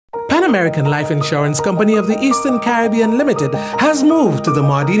Pan American Life Insurance Company of the Eastern Caribbean Limited has moved to the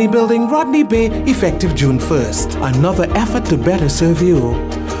Mardini Building, Rodney Bay, effective June 1st. Another effort to better serve you.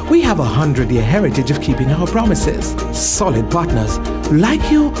 We have a 100-year heritage of keeping our promises. Solid partners.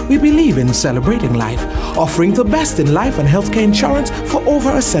 Like you, we believe in celebrating life, offering the best in life and healthcare insurance for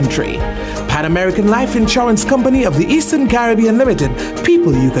over a century. Pan American Life Insurance Company of the Eastern Caribbean Limited.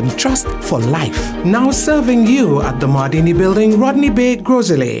 People you can trust for life. Now serving you at the Mardini Building, Rodney Bay,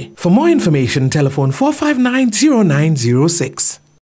 Gros Islet. For more information, telephone 459-0906.